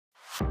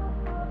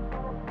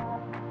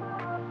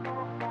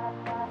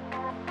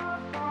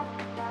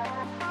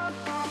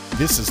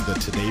This is the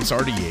Today's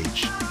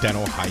RDH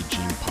Dental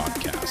Hygiene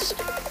Podcast,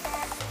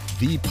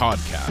 the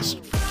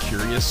podcast for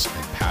curious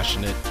and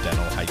passionate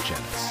dental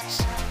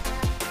hygienists.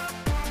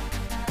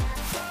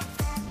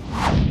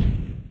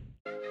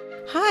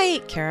 Hi,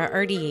 Kara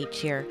RDH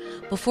here.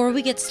 Before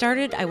we get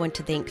started, I want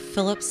to thank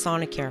Philips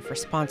Sonicare for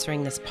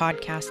sponsoring this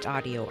podcast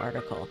audio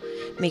article.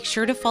 Make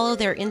sure to follow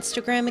their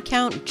Instagram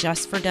account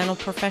just for dental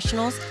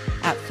professionals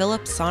at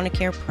Philips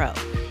Sonicare Pro.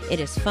 It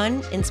is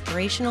fun,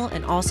 inspirational,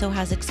 and also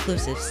has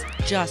exclusives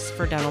just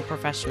for dental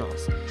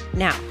professionals.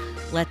 Now,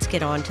 let's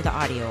get on to the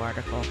audio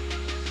article.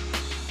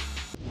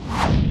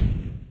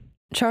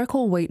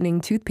 Charcoal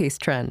whitening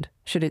toothpaste trend.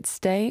 Should it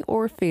stay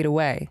or fade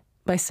away?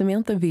 By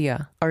Samantha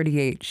Villa,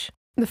 RDH.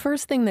 The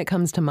first thing that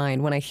comes to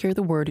mind when I hear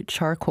the word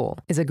charcoal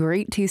is a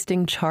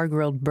great-tasting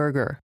char-grilled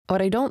burger.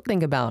 What I don't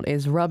think about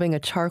is rubbing a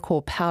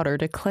charcoal powder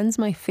to cleanse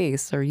my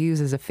face or use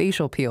as a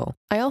facial peel.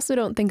 I also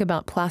don't think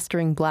about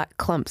plastering black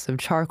clumps of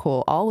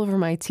charcoal all over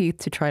my teeth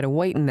to try to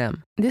whiten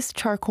them. This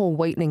charcoal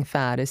whitening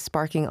fad is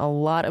sparking a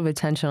lot of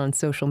attention on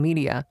social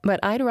media, but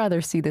I'd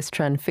rather see this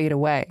trend fade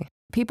away.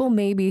 People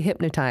may be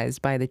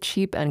hypnotized by the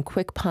cheap and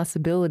quick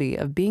possibility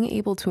of being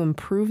able to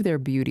improve their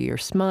beauty or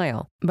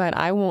smile, but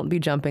I won't be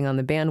jumping on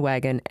the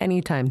bandwagon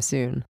anytime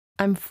soon.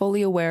 I'm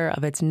fully aware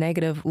of its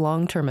negative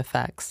long-term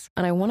effects,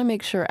 and I want to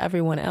make sure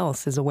everyone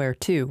else is aware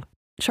too.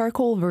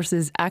 Charcoal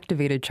versus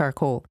activated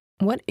charcoal.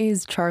 What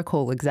is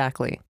charcoal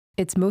exactly?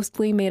 It's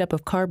mostly made up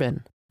of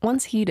carbon.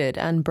 Once heated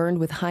and burned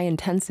with high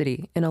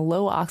intensity in a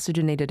low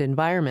oxygenated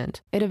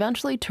environment, it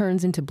eventually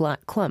turns into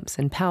black clumps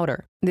and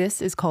powder.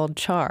 This is called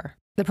char.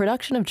 The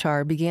production of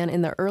char began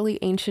in the early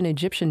ancient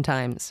Egyptian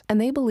times, and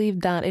they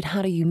believed that it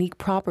had a unique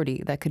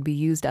property that could be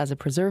used as a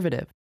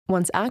preservative.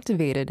 Once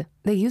activated,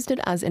 they used it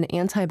as an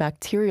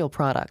antibacterial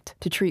product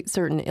to treat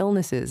certain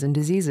illnesses and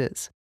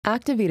diseases.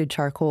 Activated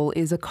charcoal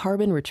is a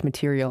carbon-rich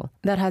material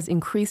that has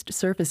increased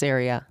surface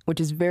area,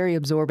 which is very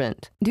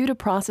absorbent, due to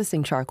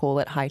processing charcoal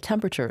at high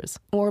temperatures,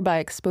 or by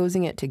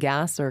exposing it to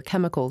gas or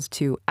chemicals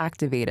to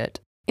activate it.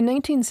 In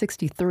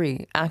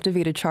 1963,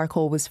 activated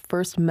charcoal was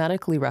first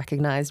medically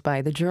recognized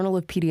by the Journal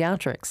of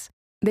Pediatrics.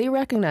 They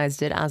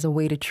recognized it as a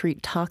way to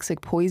treat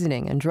toxic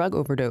poisoning and drug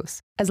overdose,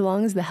 as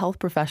long as the health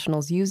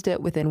professionals used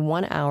it within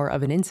 1 hour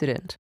of an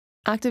incident.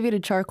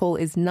 Activated charcoal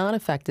is not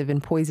effective in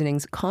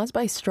poisonings caused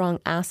by strong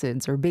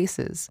acids or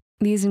bases.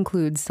 These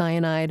include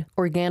cyanide,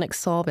 organic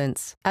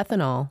solvents,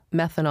 ethanol,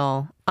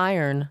 methanol,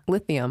 iron,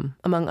 lithium,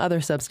 among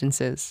other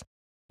substances.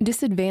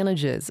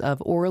 Disadvantages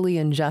of orally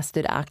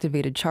ingested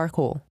activated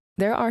charcoal.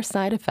 There are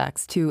side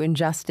effects to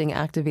ingesting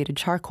activated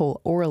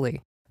charcoal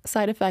orally.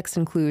 Side effects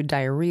include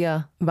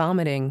diarrhea,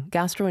 vomiting,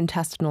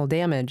 gastrointestinal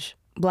damage,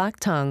 black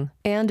tongue,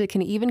 and it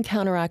can even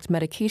counteract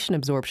medication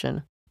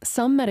absorption.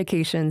 Some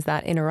medications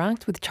that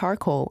interact with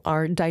charcoal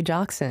are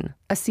digoxin,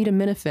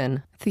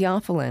 acetaminophen,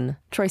 theophylline,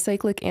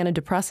 tricyclic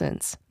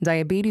antidepressants,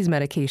 diabetes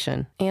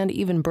medication, and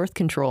even birth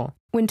control.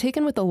 When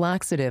taken with a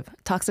laxative,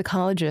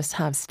 toxicologists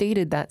have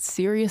stated that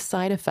serious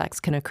side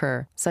effects can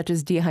occur, such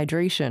as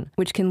dehydration,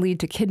 which can lead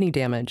to kidney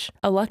damage,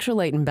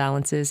 electrolyte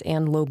imbalances,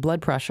 and low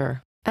blood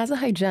pressure. As a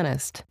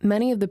hygienist,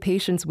 many of the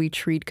patients we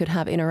treat could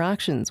have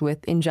interactions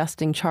with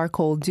ingesting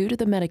charcoal due to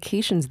the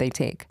medications they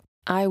take.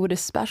 I would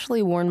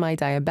especially warn my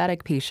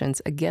diabetic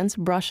patients against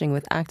brushing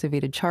with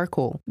activated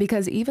charcoal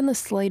because even the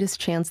slightest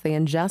chance they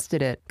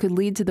ingested it could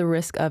lead to the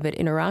risk of it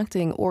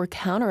interacting or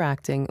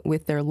counteracting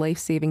with their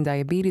life-saving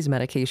diabetes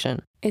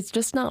medication. It's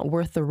just not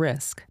worth the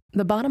risk.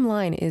 The bottom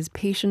line is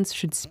patients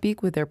should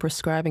speak with their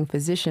prescribing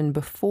physician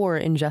before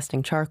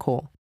ingesting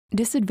charcoal.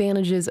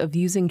 Disadvantages of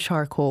using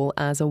charcoal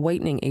as a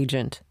whitening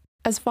agent.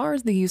 As far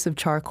as the use of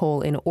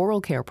charcoal in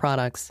oral care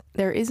products,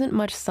 there isn't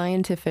much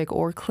scientific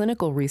or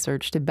clinical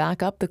research to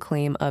back up the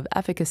claim of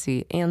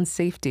efficacy and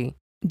safety.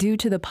 Due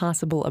to the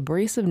possible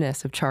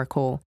abrasiveness of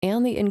charcoal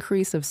and the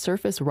increase of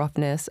surface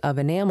roughness of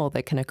enamel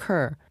that can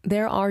occur,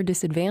 there are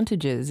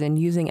disadvantages in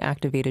using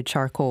activated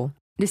charcoal.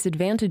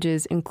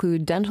 Disadvantages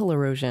include dental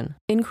erosion,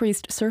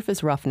 increased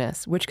surface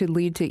roughness, which could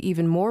lead to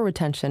even more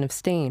retention of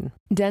stain,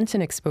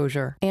 dentin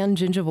exposure, and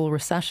gingival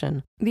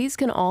recession. These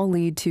can all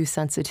lead to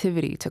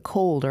sensitivity to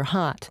cold or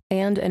hot,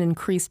 and an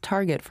increased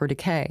target for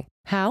decay.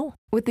 How?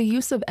 With the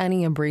use of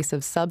any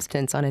abrasive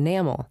substance on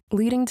enamel,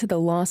 leading to the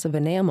loss of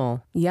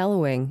enamel,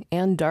 yellowing,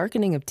 and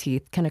darkening of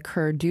teeth can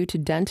occur due to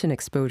dentin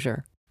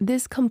exposure.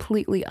 This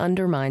completely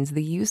undermines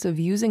the use of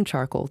using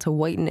charcoal to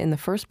whiten in the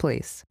first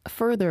place.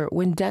 Further,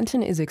 when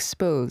dentin is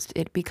exposed,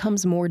 it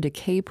becomes more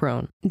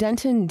decay-prone.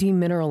 Dentin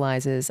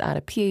demineralizes at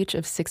a pH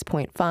of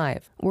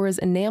 6.5, whereas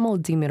enamel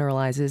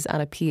demineralizes at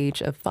a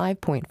pH of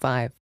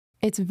 5.5.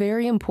 It's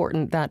very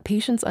important that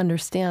patients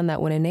understand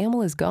that when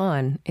enamel is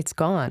gone, it's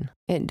gone.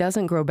 It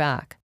doesn't grow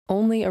back.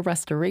 Only a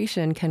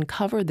restoration can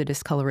cover the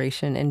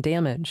discoloration and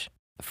damage.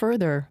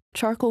 Further,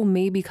 charcoal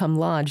may become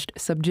lodged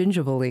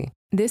subgingivally.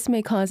 This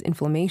may cause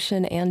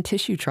inflammation and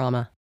tissue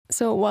trauma.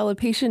 So while a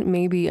patient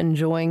may be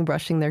enjoying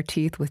brushing their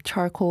teeth with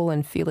charcoal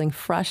and feeling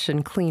fresh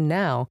and clean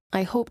now,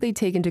 I hope they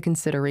take into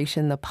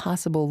consideration the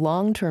possible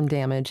long-term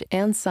damage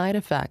and side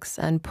effects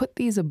and put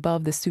these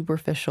above the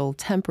superficial,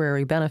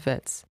 temporary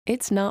benefits.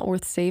 It's not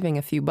worth saving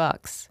a few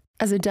bucks.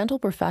 As a dental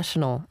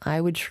professional,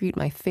 I would treat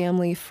my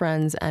family,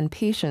 friends, and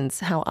patients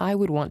how I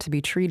would want to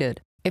be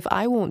treated. If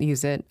I won't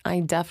use it, I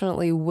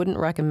definitely wouldn't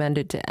recommend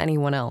it to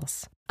anyone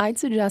else. I'd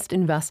suggest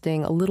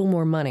investing a little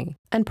more money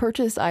and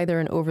purchase either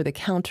an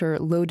over-the-counter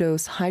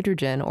low-dose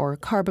hydrogen or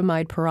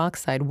carbamide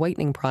peroxide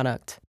whitening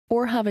product,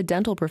 or have a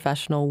dental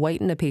professional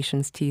whiten a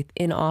patient's teeth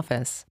in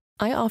office.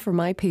 I offer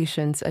my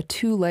patients a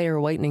 2-layer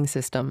whitening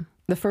system.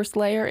 The first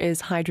layer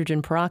is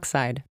hydrogen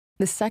peroxide.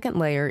 The second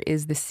layer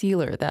is the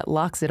sealer that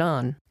locks it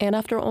on, and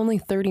after only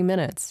 30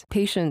 minutes,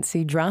 patients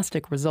see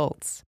drastic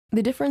results.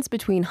 The difference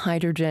between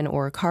hydrogen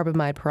or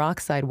carbamide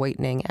peroxide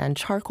whitening and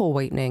charcoal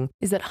whitening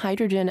is that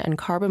hydrogen and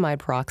carbamide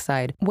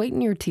peroxide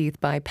whiten your teeth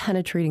by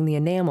penetrating the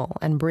enamel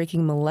and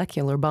breaking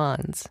molecular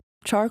bonds.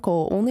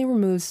 Charcoal only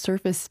removes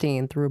surface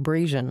stain through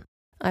abrasion.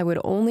 I would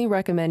only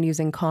recommend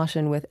using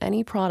caution with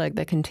any product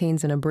that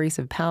contains an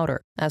abrasive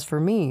powder. As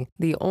for me,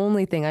 the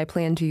only thing I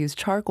plan to use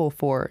charcoal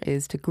for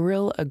is to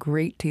grill a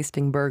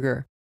great-tasting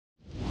burger.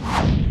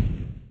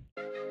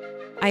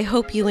 I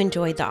hope you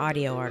enjoyed the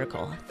audio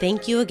article.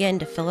 Thank you again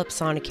to Philips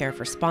Sonicare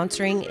for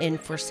sponsoring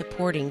and for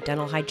supporting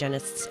dental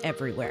hygienists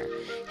everywhere.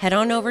 Head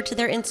on over to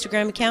their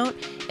Instagram account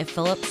at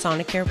Philips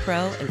Sonicare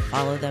Pro and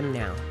follow them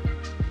now.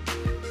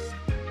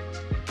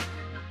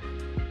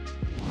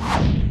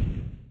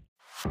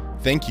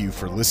 Thank you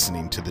for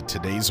listening to the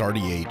Today's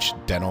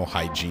RDH Dental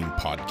Hygiene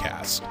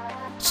Podcast.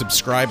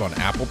 Subscribe on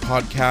Apple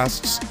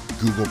Podcasts,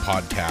 Google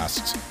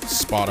Podcasts,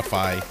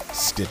 Spotify,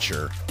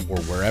 Stitcher, or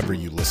wherever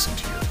you listen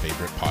to your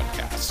favorite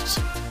podcasts.